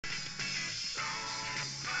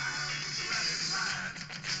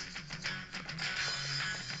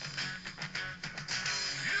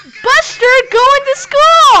bastard going to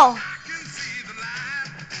school!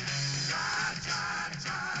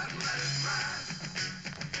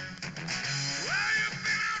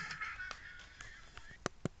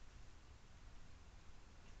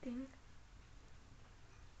 Ding.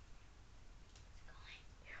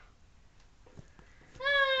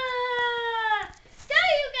 Tell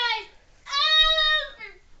you guys ever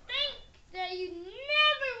think that you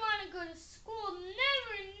never want to go to school.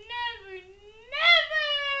 Never, never, never.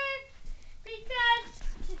 Because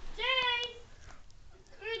today,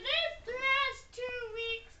 or this last 2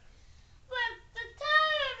 weeks, was the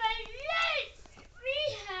time of my life. We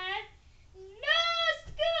had no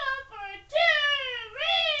school for 2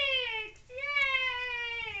 weeks.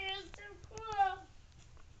 Yay! It's so cool.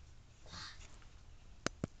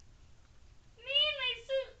 Me and my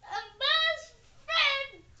best friend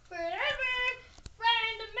forever,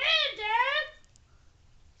 friend Amanda,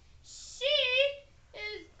 she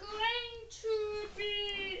is going to be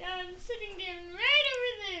sitting down right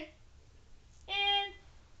over there, and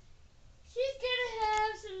she's gonna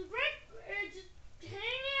have some breakfast, or just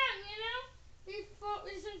hang out, before,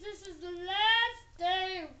 since this is the last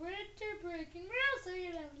day of winter break, and we're also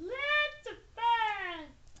gonna have lots of fun.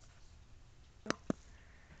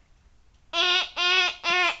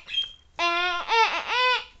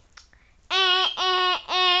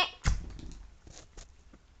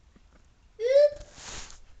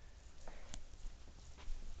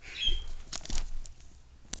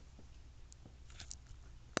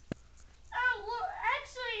 Oh, well,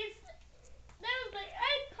 actually, that was my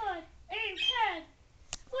iPad.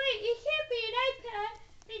 Wait, it can't be an iPad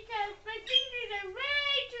because my fingers are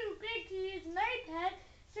way too big to use an iPad,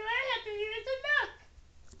 so I have to use a Nook.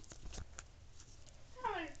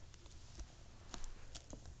 Oh.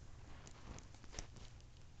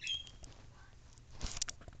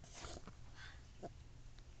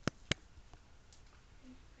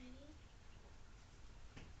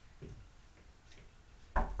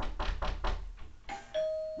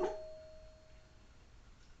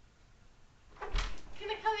 Can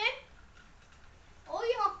I come in? Oh,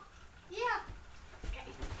 yeah. Yeah. Okay.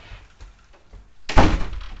 Come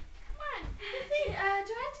on. Do I have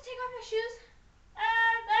to take off my shoes? I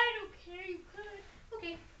don't care. You could.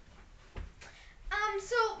 Okay.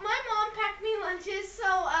 So my mom packed me lunches, so,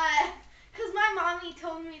 cause my mommy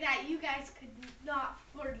told me that you guys could not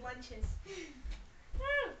afford lunches.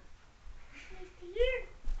 Oh. Nice to hear.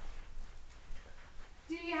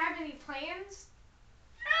 Do you have any plans?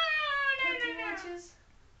 No. Lunches?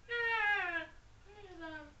 No.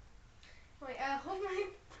 Wait, hold my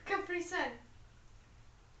Capri Sun.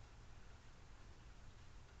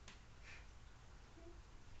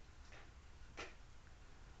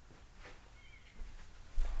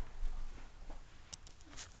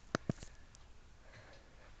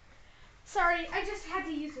 Sorry, I just had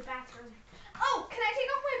to use the bathroom. Oh, can I take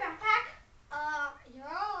off my backpack?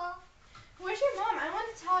 Yeah. Where's your mom? I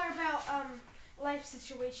want to tell her about life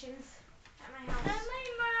situations at my house. And my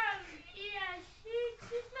mom, yeah,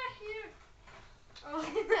 she's not here. Oh,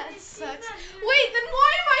 that She's sucks. not here. Wait, then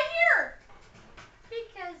why am I here?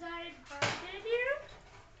 Because I invited you.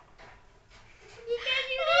 Because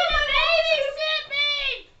you need to babysit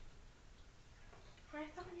me. I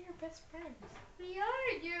thought we were best friends. We are.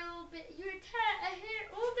 You're a little bit. You're a hair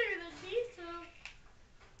older than me, so.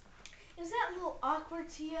 Is that a little awkward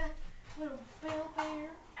to you, little fail bear?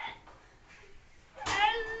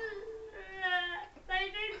 My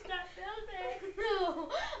name's not Builder. No,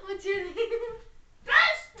 what's your name?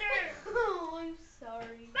 Buster. Oh, I'm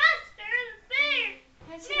sorry. Buster the bear.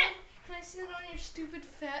 Can I sit on your stupid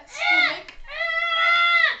fat stomach?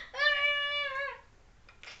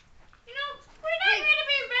 We're not going to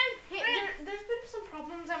be friends. Hey, there's been some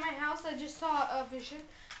problems at my house. I just saw a vision,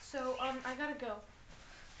 so I gotta go.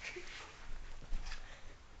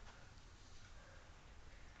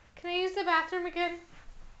 Can I use the bathroom again?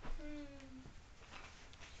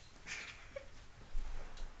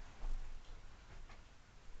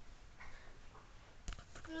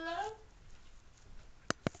 Hello?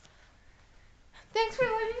 Thanks for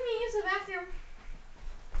letting me use the bathroom.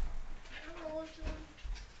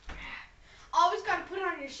 Always gotta put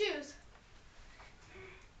on your shoes.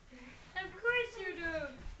 Of course you do.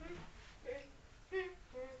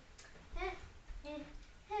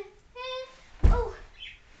 Oh.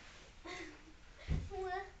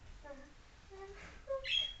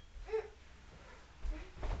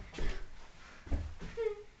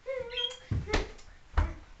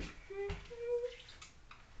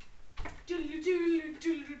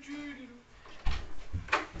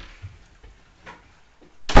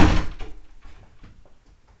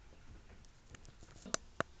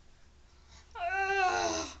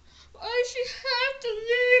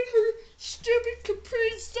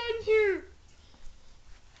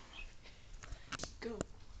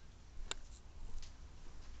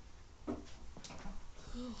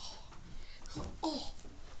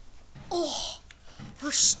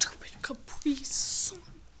 stupid Caprice.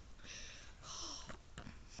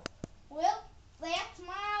 Well, that's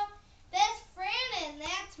my best friend, and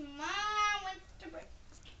that's my winter break.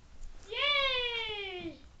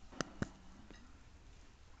 Yay!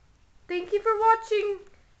 Thank you for watching,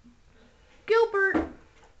 Gilbert.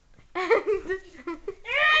 And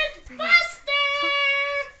It's Buster!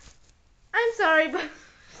 I'm sorry,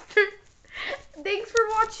 Buster. Thanks for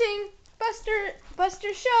watching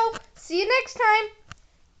Buster Show. See you next time.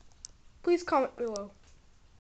 Please comment below.